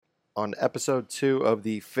on episode 2 of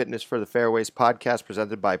the Fitness for the Fairways podcast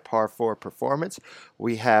presented by Par4 Performance.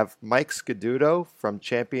 We have Mike Scaduto from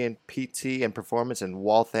Champion PT and Performance in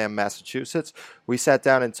Waltham, Massachusetts. We sat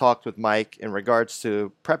down and talked with Mike in regards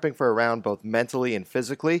to prepping for a round both mentally and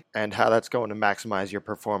physically and how that's going to maximize your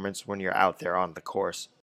performance when you're out there on the course.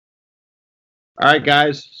 All right,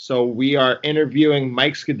 guys. So we are interviewing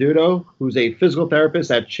Mike Scaduto, who's a physical therapist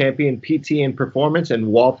at Champion PT and Performance in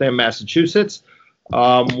Waltham, Massachusetts.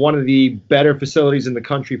 One of the better facilities in the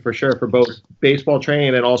country for sure for both baseball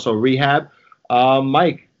training and also rehab.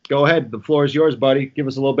 Mike, go ahead. The floor is yours, buddy. Give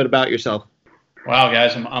us a little bit about yourself. Wow,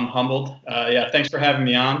 guys, I'm humbled. Thanks for having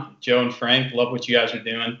me on. Joe and Frank, love what you guys are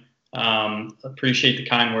doing. Appreciate the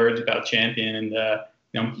kind words about Champion,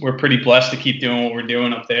 and we're pretty blessed to keep doing what we're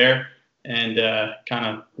doing up there. And kind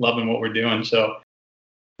of loving what we're doing. So,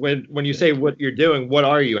 when you say what you're doing, what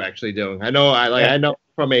are you actually doing? I know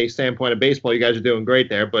from a standpoint of baseball, you guys are doing great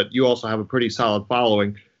there, but you also have a pretty solid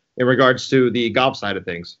following in regards to the golf side of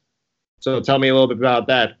things. So tell me a little bit about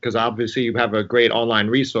that, because obviously you have a great online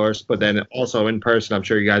resource, but then also in person, I'm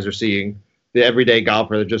sure you guys are seeing the everyday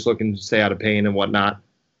golfer that just looking to stay out of pain and whatnot.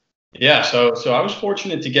 Yeah, so I was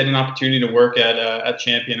fortunate to get an opportunity to work at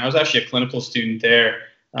Champion. I was actually a clinical student there.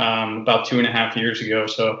 About 2.5 years ago.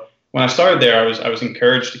 So when I started there, I was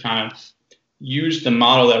encouraged to kind of use the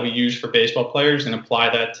model that we use for baseball players and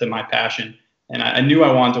apply that to my passion. And I knew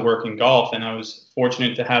I wanted to work in golf, and I was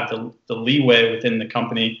fortunate to have the leeway within the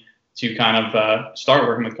company to kind of start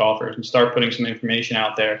working with golfers and start putting some information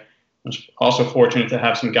out there. I was also fortunate to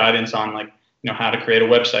have some guidance on how to create a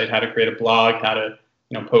website, how to create a blog, how to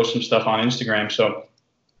post some stuff on Instagram. So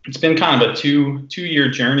it's been kind of a two-year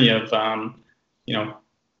journey of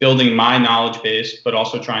building my knowledge base, but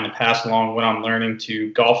also trying to pass along what I'm learning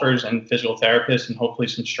to golfers and physical therapists, and hopefully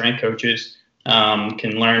some strength coaches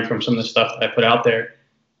can learn from some of the stuff that I put out there.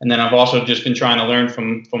 And then I've also just been trying to learn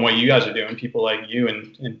from what you guys are doing, people like you,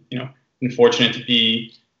 and been fortunate to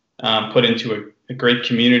be put into a great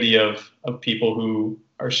community of people who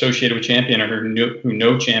are associated with Champion or who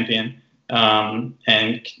know Champion, and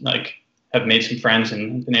have made some friends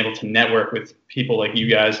and been able to network with people like you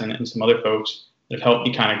guys and some other folks that have helped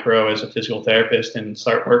me kind of grow as a physical therapist and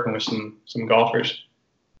start working with some golfers.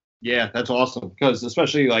 Yeah, that's awesome. Because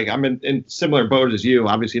especially I'm in similar boat as you,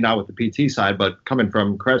 obviously not with the PT side, but coming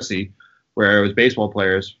from Cressy, where it was baseball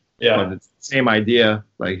players. Yeah. But it's the same idea.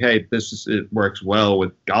 Hey, it works well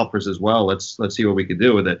with golfers as well. Let's see what we can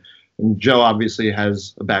do with it. And Joe obviously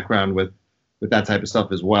has a background with that type of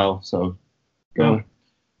stuff as well. So go.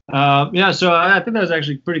 So I think that was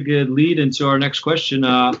actually a pretty good lead into our next question.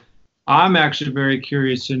 I'm actually very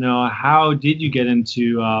curious to know, how did you get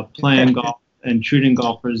into playing golf and treating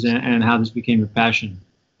golfers, and how this became your passion?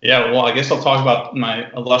 Yeah, well, I guess I'll talk about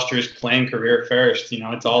my illustrious playing career first.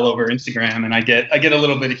 It's all over Instagram, and I get a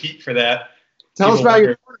little bit of heat for that. Tell us about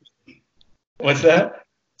your tournament. What's that?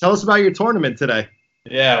 Tell us about your tournament today.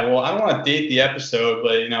 Yeah, well, I don't want to date the episode,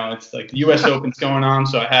 but it's like the U.S. Open's going on,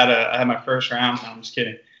 so I had my first round. No, I'm just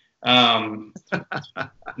kidding. I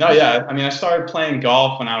started playing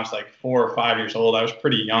golf when I was like 4 or 5 years old. I was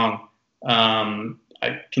pretty young.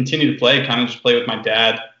 I continued to play, kind of just play with my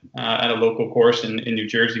dad at a local course in New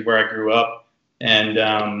Jersey where I grew up, and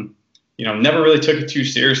never really took it too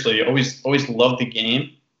seriously. Always loved the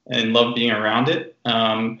game and loved being around it.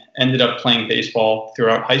 Ended up playing baseball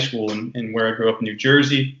throughout high school and where I grew up in New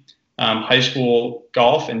Jersey. High school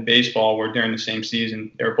golf and baseball were during the same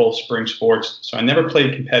season. They were both spring sports. So I never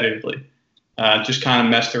played competitively. Just kind of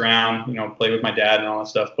messed around, played with my dad and all that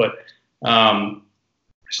stuff. But I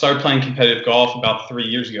started playing competitive golf about 3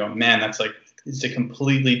 years ago. Man, it's a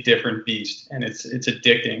completely different beast, and it's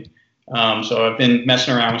addicting. So I've been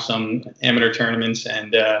messing around with some amateur tournaments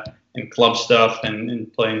and club stuff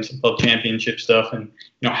and playing some club championship stuff, and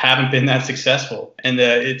haven't been that successful. And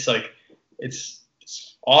it's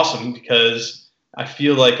awesome because I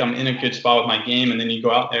feel like I'm in a good spot with my game, and then you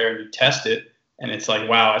go out there and you test it, and it's like,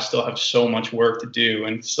 wow, I still have so much work to do.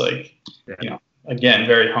 And it's again,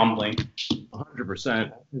 very humbling.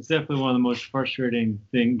 100%. It's definitely one of the most frustrating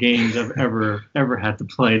games I've ever had to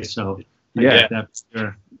play. So I yeah, get that for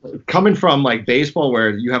sure. Coming from baseball,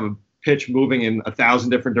 where you have a pitch moving in 1,000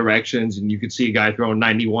 different directions, and you could see a guy throwing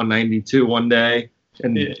 91, 92 one day,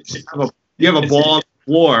 and you have a ball on the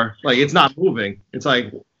floor, it's not moving. It's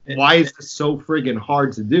like, why is this so friggin'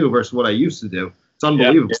 hard to do versus what I used to do? It's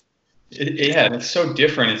unbelievable. It's so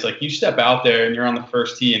different. It's like you step out there and you're on the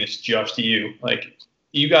first tee and it's just you.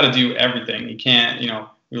 You got to do everything. You can't,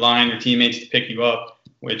 rely on your teammates to pick you up,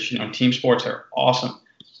 which, team sports are awesome.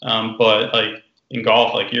 But in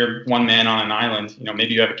golf, you're one man on an island.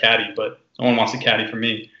 Maybe you have a caddy, but no one wants a caddy for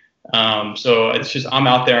me. So it's just I'm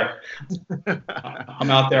out there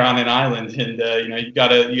on an island, and you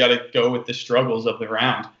gotta go with the struggles of the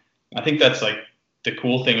round. I think that's like the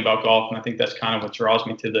cool thing about golf, and I think that's kind of what draws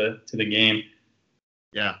me to the game.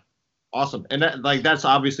 Yeah, awesome. And that's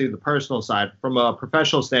obviously the personal side. From a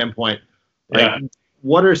professional standpoint,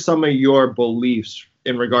 what are some of your beliefs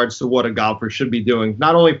in regards to what a golfer should be doing,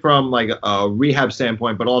 not only from like a rehab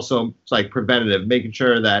standpoint, but also like preventative, making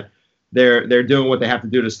sure that they're doing what they have to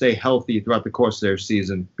do to stay healthy throughout the course of their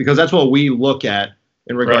season, because that's what we look at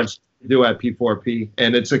in regards to do at P4P,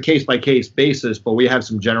 and it's a case by case basis, but we have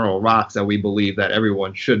some general rocks that we believe that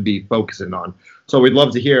everyone should be focusing on. So we'd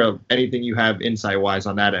love to hear anything you have insight wise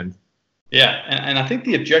on that end. Yeah, and I think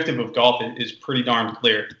the objective of golf is pretty darn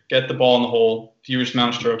clear. Get the ball in the hole, fewest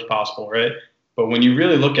amount of strokes possible, right? But when you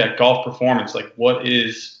really look at golf performance, like what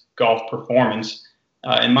is golf performance?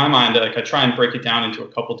 In my mind, like I try and break it down into a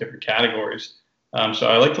couple different categories. So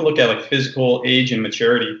I like to look at like physical age and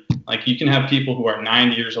maturity. Like you can have people who are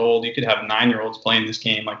 90 years old. You could have 9-year-olds playing this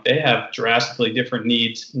game. Like they have drastically different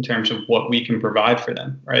needs in terms of what we can provide for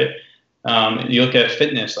them, right? You look at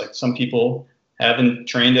fitness. Like some people haven't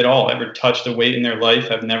trained at all, ever touched a weight in their life,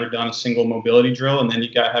 have never done a single mobility drill. And then you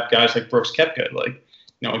have guys like Brooks Koepka. Like,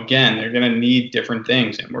 again, they're going to need different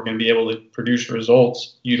things, and we're going to be able to produce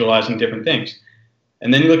results utilizing different things.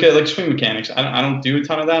 And then you look at like swing mechanics. I don't do a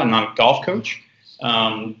ton of that. I'm not a golf coach,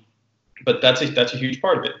 but that's a huge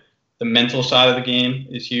part of it. The mental side of the game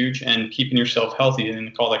is huge, and keeping yourself healthy, and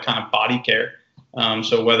they call that kind of body care.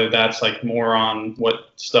 So whether that's like more on what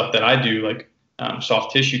stuff that I do, like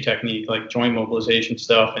soft tissue technique, like joint mobilization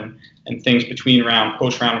stuff, and things between round,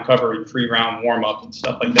 post-round recovery, pre-round warm-up, and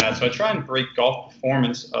stuff like that. So I try and break golf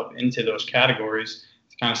performance up into those categories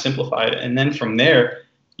to kind of simplify it. And then from there,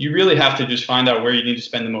 you really have to just find out where you need to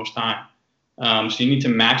spend the most time. So you need to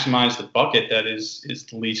maximize the bucket that is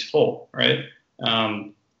the least full, right?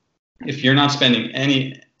 If you're not spending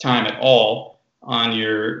any time at all on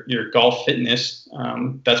your golf fitness,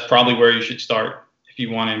 that's probably where you should start if you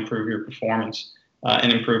want to improve your performance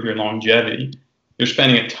and improve your longevity. You're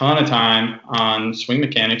spending a ton of time on swing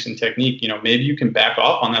mechanics and technique. Maybe you can back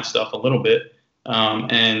off on that stuff a little bit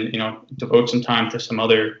and devote some time to some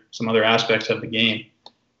other aspects of the game.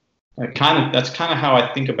 That's kind of how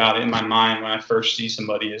I think about it in my mind when I first see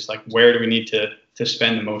somebody, is like, where do we need to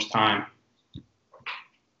spend the most time?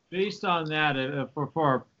 Based on that,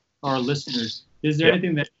 for our listeners, is there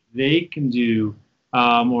anything that they can do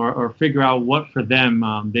or figure out what for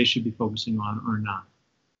them they should be focusing on or not?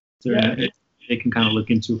 So they can kind of look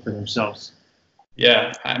into for themselves.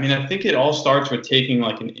 Yeah, I mean, I think it all starts with taking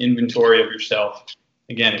like an inventory of yourself.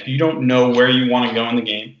 Again, if you don't know where you want to go in the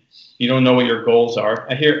game, you don't know what your goals are.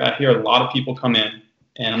 I hear a lot of people come in,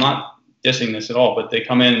 and I'm not dissing this at all, but they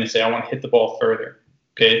come in and they say, I want to hit the ball further.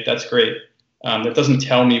 Okay, that's great. That doesn't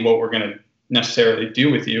tell me what we're going to necessarily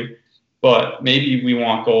do with you, but maybe we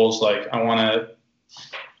want goals like, I want to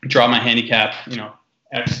drop my handicap,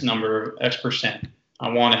 X percent. I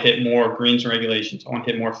want to hit more greens and regulations. I want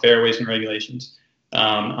to hit more fairways and regulations.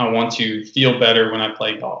 I want to feel better when I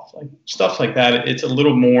play golf. Like stuff like that. It's a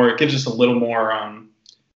little more. It gives us a little more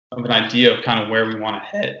of an idea of kind of where we want to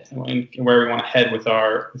head and where we want to head with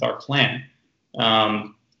our plan.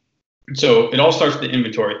 So it all starts with the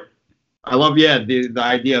inventory. I love the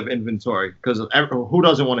idea of inventory, because who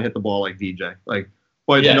doesn't want to hit the ball like DJ? Like,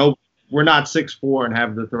 but we're not 6'4" and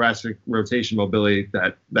have the thoracic rotation mobility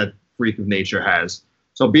that freak of nature has.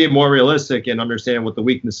 So being more realistic and understanding what the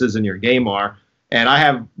weaknesses in your game are. And I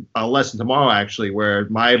have a lesson tomorrow, actually, where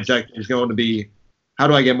my objective is going to be, how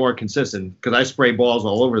do I get more consistent? Because I spray balls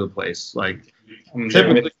all over the place. Like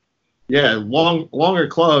typically, longer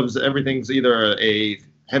clubs, everything's either a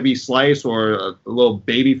heavy slice or a little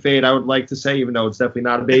baby fade, I would like to say, even though it's definitely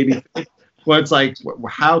not a baby fade. But it's like,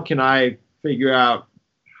 how can I figure out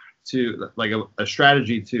a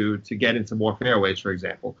strategy to get into more fairways, for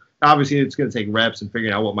example? Obviously, it's going to take reps and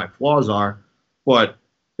figuring out what my flaws are, but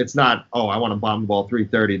it's not, I want to bomb the ball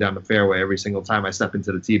 330 down the fairway every single time I step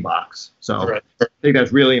into the tee box. So I think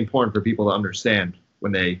that's really important for people to understand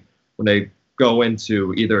when they go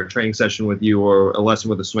into either a training session with you or a lesson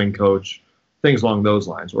with a swing coach, things along those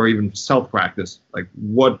lines, or even self-practice. Like,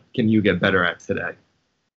 what can you get better at today?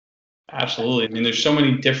 Absolutely. I mean, there's so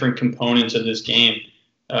many different components of this game.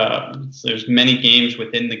 There's many games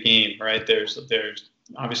within the game, right? There's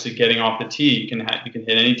obviously getting off the tee. You can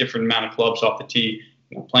hit any different amount of clubs off the tee.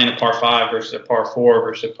 Playing a par 5 versus a par 4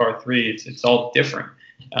 versus a par 3, it's all different.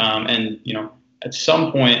 And at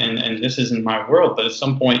some point, and this isn't my world, but at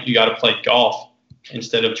some point you got to play golf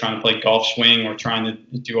instead of trying to play golf swing or trying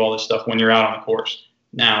to do all this stuff when you're out on the course.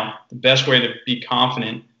 Now, the best way to be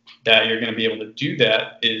confident that you're going to be able to do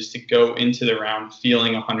that is to go into the round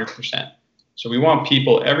feeling 100%. So we want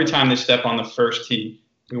people, every time they step on the first tee,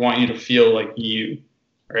 we want you to feel like you,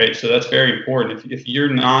 right? So that's very important. If you're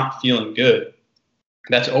not feeling good,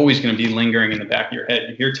 that's always going to be lingering in the back of your head.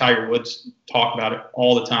 You hear Tiger Woods talk about it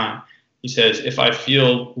all the time. He says, if I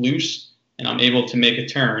feel loose and I'm able to make a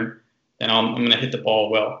turn, then I'm going to hit the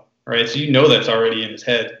ball well, right? So you know that's already in his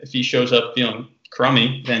head. If he shows up feeling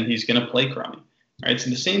crummy, then he's going to play crummy, right? So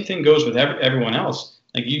the same thing goes with everyone else.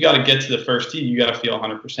 Like, you got to get to the first tee, you got to feel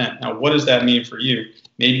 100%. Now, what does that mean for you?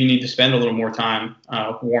 Maybe you need to spend a little more time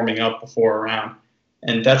warming up before a round.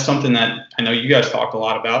 And that's something that I know you guys talk a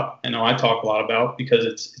lot about. I know I talk a lot about, because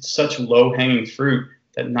it's such low-hanging fruit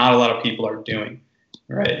that not a lot of people are doing,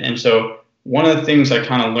 right? And so one of the things I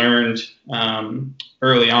kind of learned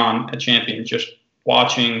early on at Champion, just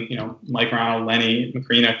watching, Mike Ronald, Lenny,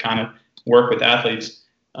 Macrina kind of work with athletes,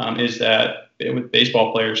 is that with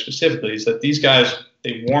baseball players specifically, is that these guys,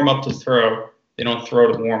 they warm up to throw, they don't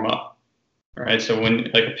throw to warm up, right? So when,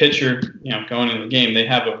 like, a pitcher, going into the game, they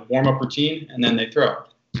have a warm-up routine and then they throw.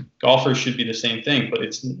 Golfers should be the same thing, but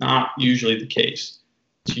it's not usually the case.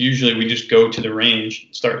 It's usually we just go to the range,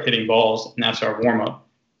 start hitting balls, and that's our warm-up.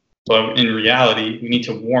 But in reality, we need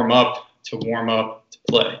to warm up to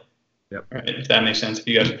play. Yep. Right? If that makes sense, if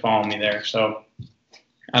you guys are following me there. So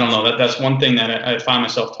I don't know. That's one thing that I find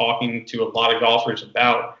myself talking to a lot of golfers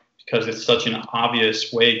about, because it's such an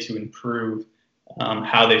obvious way to improve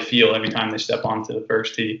how they feel every time they step onto the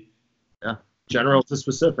first tee. Yeah, general to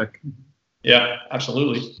specific. Yeah,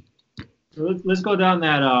 absolutely. So let's go down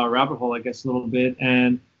that rabbit hole, I guess, a little bit.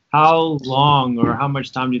 And how long or how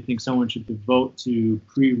much time do you think someone should devote to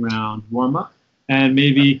pre-round warm-up? And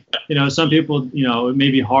maybe, some people, it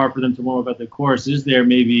may be hard for them to warm up at the course. Is there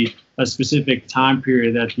maybe a specific time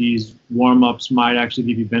period that these warm-ups might actually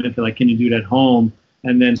give you benefit? Like, can you do it at home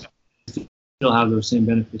and then still have those same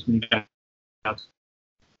benefits when you get out?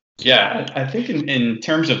 Yeah, I think in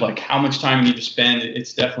terms of like how much time you need to spend,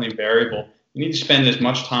 it's definitely variable. You need to spend as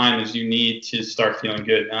much time as you need to start feeling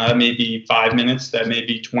good. That may be 5 minutes, that may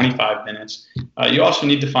be 25 minutes. You also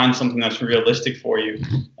need to find something that's realistic for you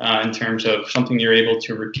in terms of something you're able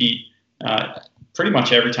to repeat pretty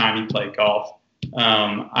much every time you play golf.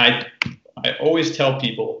 I always tell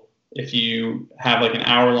people, if you have like an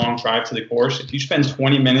hour-long drive to the course, if you spend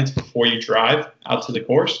 20 minutes before you drive out to the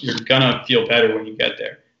course, you're gonna feel better when you get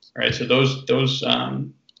there, right? So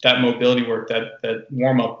that mobility work, that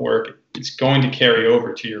warm-up work, it's going to carry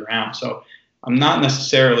over to your round. So I'm not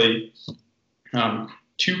necessarily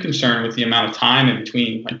too concerned with the amount of time in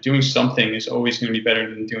between. Like, doing something is always going to be better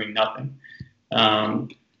than doing nothing.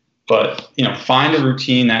 But find a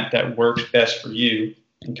routine that works best for you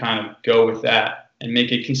and kind of go with that and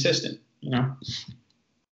make it consistent.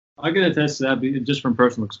 I can attest to that just from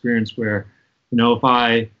personal experience, where if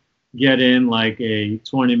I get in like a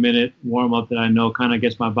 20-minute warm-up that I know kind of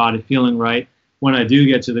gets my body feeling right, when I do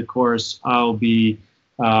get to the course, I'll be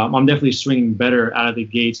I'm definitely swinging better out of the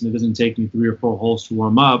gates, and it doesn't take me 3 or 4 holes to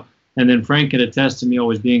warm up. And then Frank can attest to me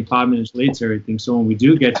always being 5 minutes late to everything. So when we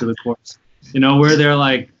do get to the course, we're there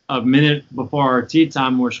like a minute before our tee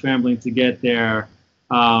time. We're scrambling to get there,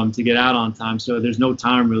 to get out on time. So there's no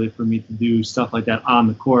time really for me to do stuff like that on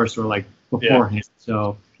the course or like beforehand. Yeah.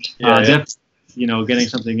 So definitely, getting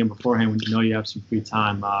something in beforehand when you have some free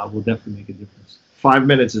time will definitely make a difference. 5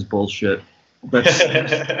 minutes is bullshit.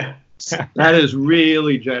 That is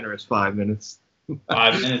really generous. 5 minutes.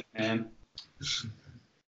 5 minutes, man.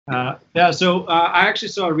 So I actually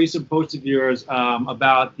saw a recent post of yours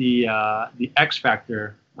about the X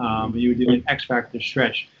Factor. You did an X Factor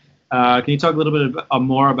stretch. Can you talk a little bit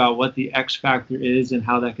more about what the X Factor is and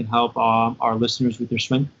how that can help our listeners with their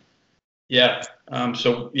swing? Yeah.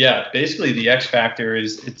 Basically the X Factor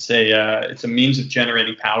is it's a means of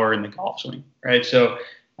generating power in the golf swing, right? So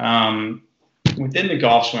within the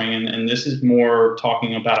golf swing, and this is more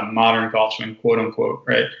talking about a modern golf swing, quote unquote,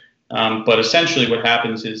 right? But essentially what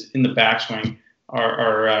happens is in the backswing,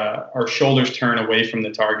 our shoulders turn away from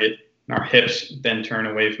the target, and our hips then turn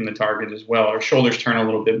away from the target as well. Our shoulders turn a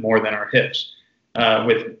little bit more than our hips.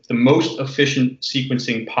 With the most efficient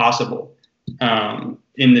sequencing possible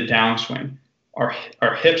in the downswing,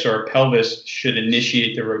 our hips or our pelvis should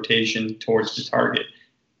initiate the rotation towards the target.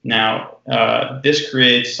 Now, this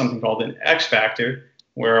creates something called an X factor,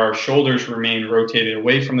 where our shoulders remain rotated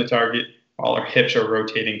away from the target while our hips are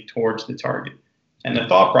rotating towards the target. And the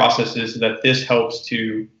thought process is that this helps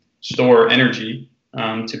to store energy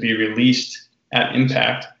to be released at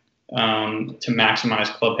impact to maximize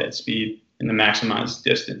club head speed and to maximize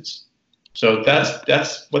distance. So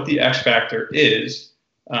that's what the X factor is.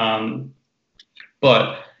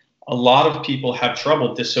 But a lot of people have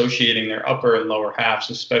trouble dissociating their upper and lower halves,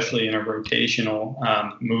 especially in a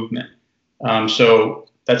rotational movement. So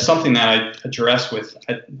that's something that I address with,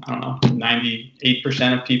 I don't know,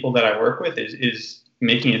 98% of people that I work with is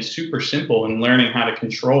making it super simple and learning how to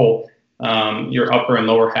control your upper and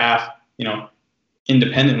lower half,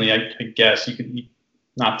 independently. I guess you could,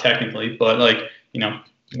 not technically, but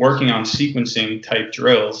working on sequencing type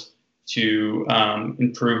drills to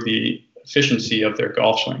improve the efficiency of their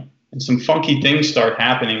golf swing. And some funky things start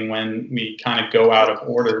happening when we kind of go out of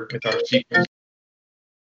order with our sequence.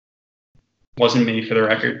 Wasn't me, for the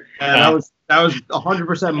record. That was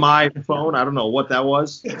 100% my phone. I don't know what that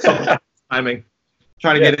was. Timing.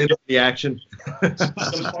 Trying to get into the action.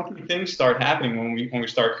 Some funky things start happening when we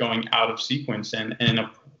start going out of sequence, and a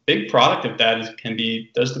big product of that can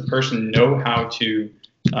be, does the person know how to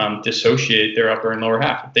dissociate their upper and lower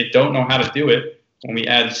half? If they don't know how to do it, when we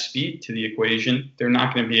add speed to the equation, they're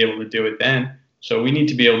not going to be able to do it then. So we need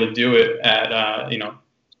to be able to do it at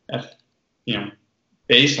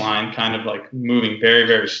baseline, kind of like moving very,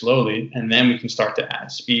 very slowly, and then we can start to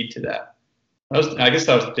add speed to that. I guess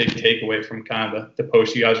that was the big takeaway from kind of the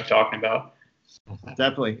post you guys were talking about.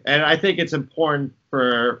 Definitely. And I think it's important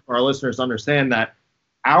for our listeners to understand that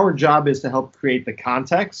our job is to help create the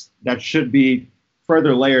context that should be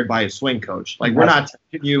further layered by a swing coach. Like, we're not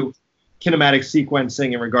teaching you kinematic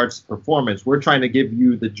sequencing in regards to performance. We're trying to give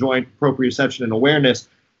you the joint proprioception and awareness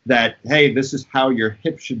that, hey, this is how your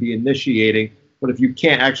hip should be initiating. But if you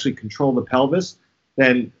can't actually control the pelvis,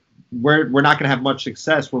 then we're not going to have much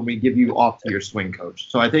success when we give you off to your swing coach.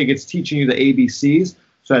 So I think it's teaching you the ABCs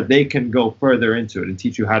so that they can go further into it and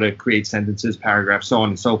teach you how to create sentences, paragraphs, so on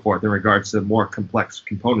and so forth in regards to more complex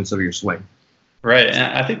components of your swing. Right, and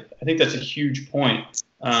I think that's a huge point.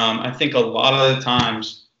 I think a lot of the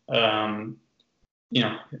times,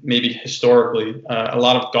 maybe historically, a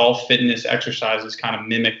lot of golf fitness exercises kind of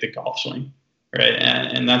mimic the golf swing, right?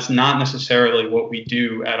 And that's not necessarily what we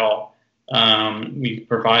do at all. We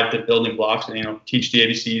provide the building blocks and, teach the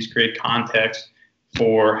ABCs, create context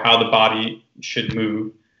for how the body should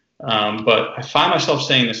move. But I find myself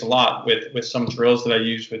saying this a lot with some drills that I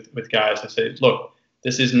use with guys. I say, look,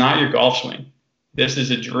 this is not your golf swing. This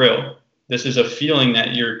is a drill. This is a feeling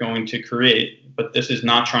that you're going to create, but this is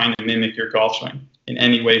not trying to mimic your golf swing in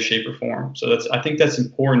any way, shape, or form. So I think that's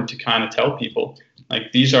important to kind of tell people.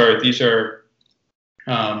 Like, these are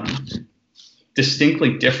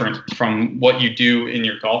distinctly different from what you do in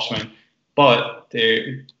your golf swing, but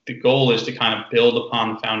the goal is to kind of build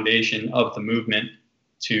upon the foundation of the movement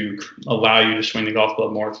to allow you to swing the golf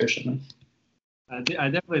club more efficiently. I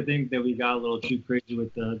definitely think that we got a little too crazy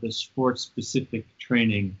with the sport-specific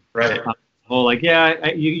training. Right.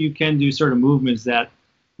 You can do certain movements that,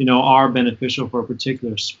 are beneficial for a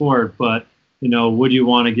particular sport, but, would you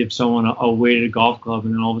want to give someone a weighted golf club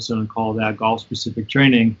and then all of a sudden call that golf-specific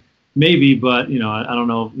training? Maybe, but, I don't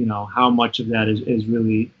know, how much of that is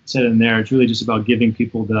really said in there. It's really just about giving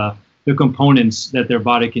people the components that their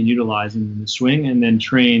body can utilize in the swing, and then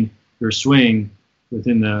train your swing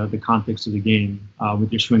within the context of the game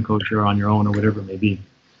with your swing coach or on your own or whatever it may be.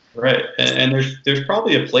 Right, and there's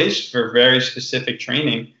probably a place for very specific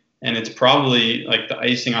training, and it's probably like the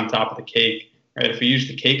icing on top of the cake, right? If we use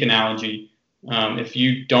the cake analogy, if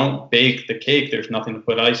you don't bake the cake, there's nothing to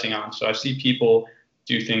put icing on. So I see people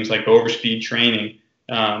do things like overspeed training,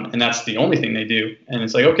 and that's the only thing they do. And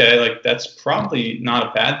it's like, okay, like that's probably not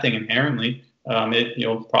a bad thing inherently.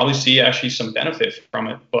 You'll probably see actually some benefit from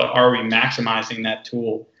it, but are we maximizing that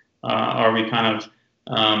tool? Are we kind of,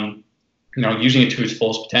 using it to its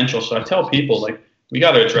fullest potential? So I tell people, like, we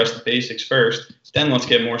got to address the basics first, then let's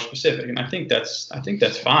get more specific. And I think that's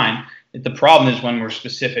fine. The problem is when we're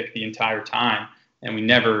specific the entire time and we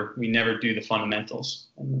never do the fundamentals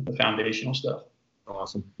and the foundational stuff.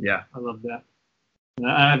 Awesome. Yeah. I love that.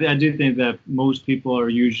 I do think that most people are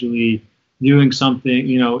usually doing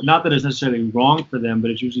something, not that it's necessarily wrong for them, but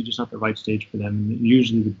it's usually just not the right stage for them. And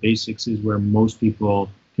usually the basics is where most people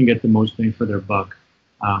can get the most bang for their buck.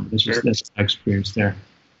 That's my experience there.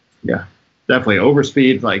 Yeah, definitely.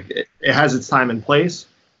 Overspeed, like it has its time and place,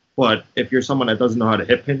 but if you're someone that doesn't know how to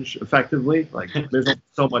hip hinge effectively, like there's only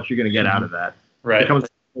so much you're going to get out of that. Right. It comes to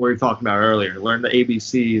what we were talking about earlier. Learn the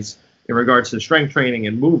ABCs in regards to strength training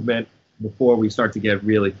and movement before we start to get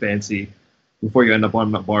really fancy, before you end up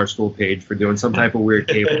on a Barstool page for doing some type of weird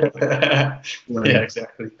cable. Yeah,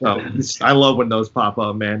 exactly. I love when those pop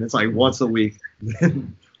up, man. It's like once a week.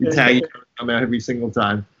 We tag you every single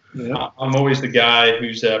time. Yeah. I'm always the guy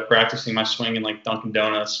who's practicing my swing in like Dunkin'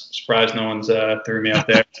 Donuts. Surprised no one's threw me out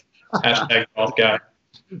there. # golf guy.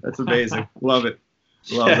 That's amazing. Love it.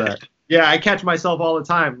 Love that. Yeah, I catch myself all the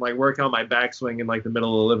time, like working on my backswing in like the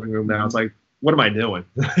middle of the living room now. It's like, what am I doing?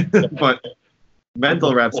 But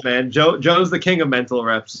mental reps, man. Joe's the king of mental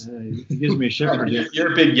reps. He gives me a shiver.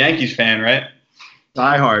 You're a big Yankees fan, right?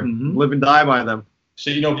 Die hard. Mhm. Live and die by them. So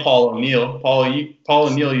you know Paul O'Neill. Paul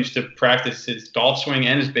O'Neill used to practice his golf swing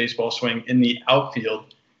and his baseball swing in the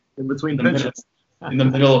outfield In between in the pitches. in the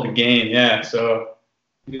middle of a game. Yeah, so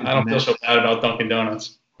I don't feel so bad about Dunkin'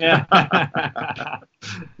 Donuts. Yeah.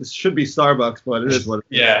 This should be Starbucks, but it is what it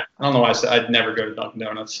is. Yeah, I don't know why I said I'd never go to Dunkin'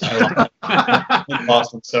 Donuts. I live in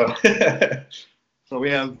Boston, so So we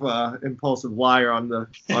have impulsive liar on the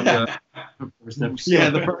First episode. yeah,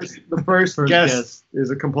 the first guest is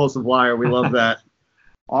a compulsive liar. We love that.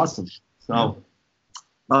 Awesome. So,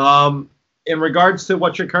 in regards to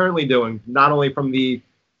what you're currently doing, not only from the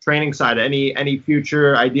training side, any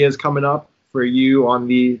future ideas coming up for you on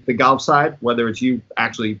the golf side, whether it's you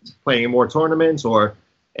actually playing in more tournaments or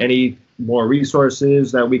any more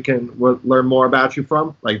resources that we can learn more about you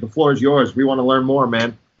from? Like, the floor is yours. We want to learn more,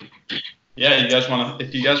 man. yeah,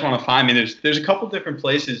 if you guys want to find me, there's a couple different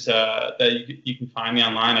places that you can find me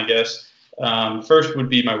online, I guess. First would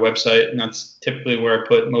be my website, and that's typically where I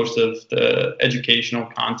put most of the educational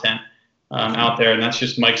content out there, and that's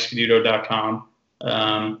just mikescaduto.com.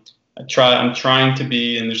 I'm trying to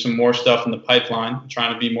be, and there's some more stuff in the pipeline. I'm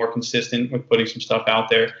trying to be more consistent with putting some stuff out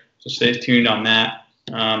there, so stay tuned on that.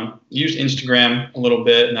 Use Instagram a little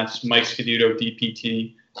bit, and that's Mike Scaduto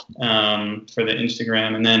DPT for the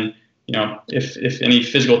Instagram. And then, you know, if any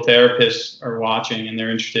physical therapists are watching and they're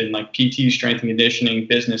interested in like PT, strength and conditioning,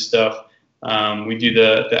 business stuff, we do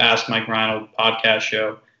the Ask Mike Reinold podcast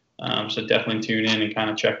show. So definitely tune in and kind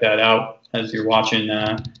of check that out as you're watching.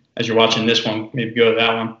 As you're watching this one, maybe go to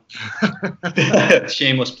that one.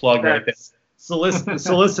 Shameless plug right there.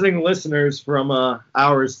 Soliciting listeners from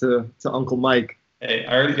ours to Uncle Mike. Hey,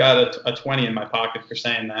 I already got a 20 in my pocket for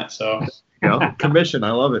saying that. So, You know, commission.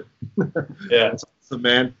 I love it. yeah. That's awesome,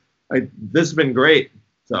 man. This has been great.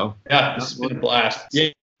 So Yeah, this has been a blast.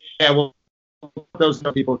 Yeah, well, those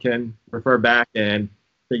people can refer back and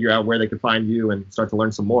figure out where they can find you and start to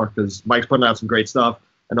learn some more, because Mike's putting out some great stuff.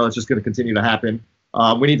 I know it's just going to continue to happen.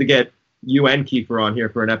 We need to get you and Kiefer on here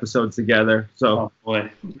for an episode together. So, Oh,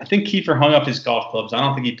 boy. I think Kiefer hung up his golf clubs. I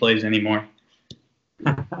don't think he plays anymore.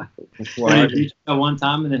 that's why Did you at one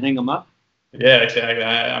time and then hang them up? Yeah, exactly.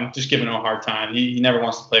 I'm just giving him a hard time. He never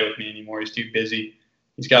wants to play with me anymore. He's too busy.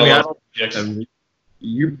 He's got a lot of projects.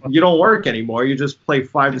 you don't work anymore. You just play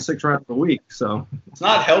 5 to 6 rounds a week. So It's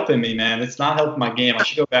not helping me, man. It's not helping my game. I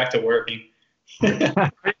should go back to working.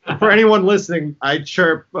 for anyone listening, I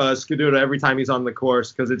chirp Scaduto every time he's on the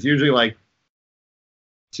course, because it's usually like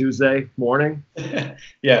Tuesday morning.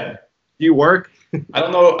 Yeah. Do you work? I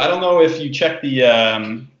don't know if you check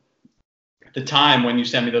the time when you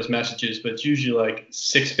send me those messages, but it's usually like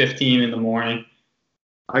 6:15 in the morning.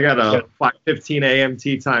 I got a 5:15 a.m.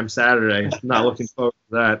 tee time Saturday. Not looking forward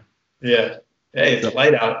to that. Yeah. Hey, it's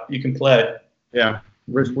light out. You can play. Yeah,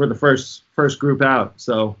 we're the first group out,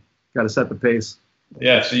 so got to set the pace.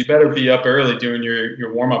 Yeah, so you better be up early doing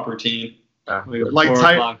your warm-up routine.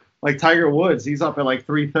 Like Tiger Woods, he's up at like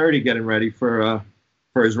 3:30 getting ready for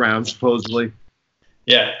his round, supposedly.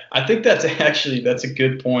 Yeah, I think that's a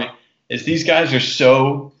good point. Is these guys are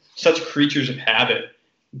such creatures of habit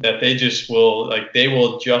that they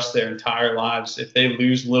will adjust their entire lives. If they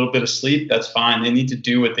lose a little bit of sleep, that's fine. They need to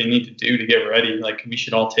do what they need to do to get ready. Like, we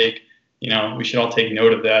should all take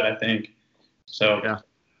note of that, I think. So Yeah.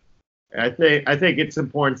 I think it's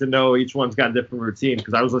important to know each one's got a different routine,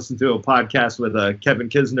 because I was listening to a podcast with Kevin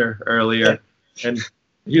Kisner earlier, and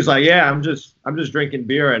he's like, "Yeah, I'm just drinking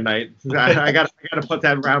beer at night. I got to put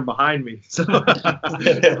that round behind me." So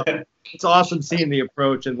it's awesome seeing the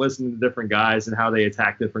approach and listening to different guys and how they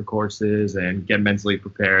attack different courses and get mentally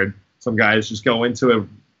prepared. Some guys just go into it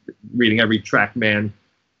reading every TrackMan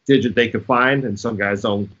digit they could find, and some guys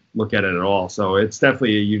don't look at it at all. So it's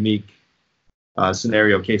definitely a unique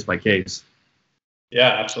scenario, case by case. yeah,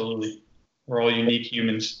 absolutely. We're all unique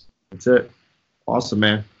humans. That's it. Awesome,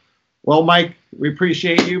 man. Well, Mike, we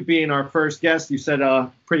appreciate you being our first guest. You set a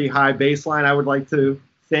pretty high baseline, I would like to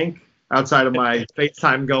think, outside of my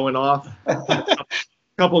FaceTime going off. A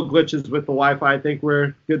couple of glitches with the Wi-Fi. I think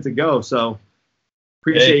we're good to go. So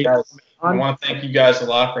appreciate Hey, guys, you. I want to thank you guys a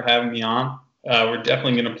lot for having me on. We're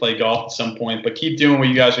definitely going to play golf at some point, but keep doing what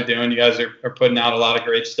you guys are doing. You guys are putting out a lot of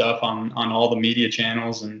great stuff on all the media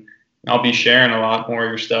channels, and I'll be sharing a lot more of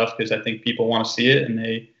your stuff, because I think people want to see it, and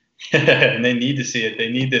they and they need to see it. They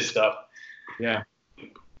need this stuff. Yeah.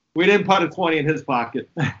 We didn't put a 20 in his pocket.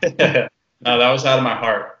 No, that was out of my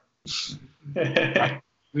heart.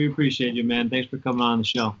 We appreciate you, man. Thanks for coming on the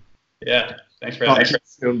show. Yeah. Thanks for having me.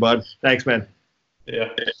 Soon, bud. Thanks, man. Yeah.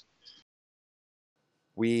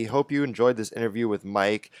 We hope you enjoyed this interview with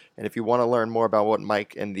Mike, and if you want to learn more about what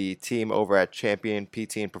Mike and the team over at Champion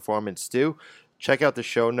PT and Performance do, check out the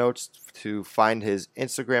show notes to find his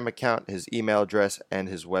Instagram account, his email address, and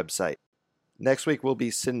his website. Next week, we'll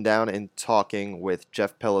be sitting down and talking with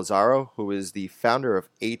Jeff Pellizzaro, who is the founder of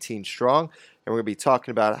 18 Strong, and we're going to be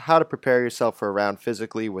talking about how to prepare yourself for a round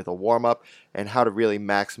physically with a warm-up and how to really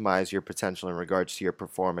maximize your potential in regards to your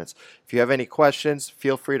performance. If you have any questions,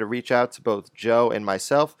 feel free to reach out to both Joe and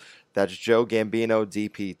myself. That's Joe Gambino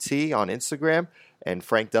DPT on Instagram and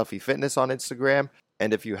Frank Duffy Fitness on Instagram.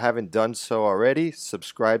 And if you haven't done so already,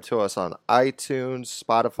 subscribe to us on iTunes,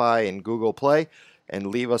 Spotify, and Google Play, and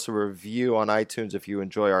leave us a review on iTunes if you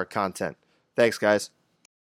enjoy our content. Thanks, guys.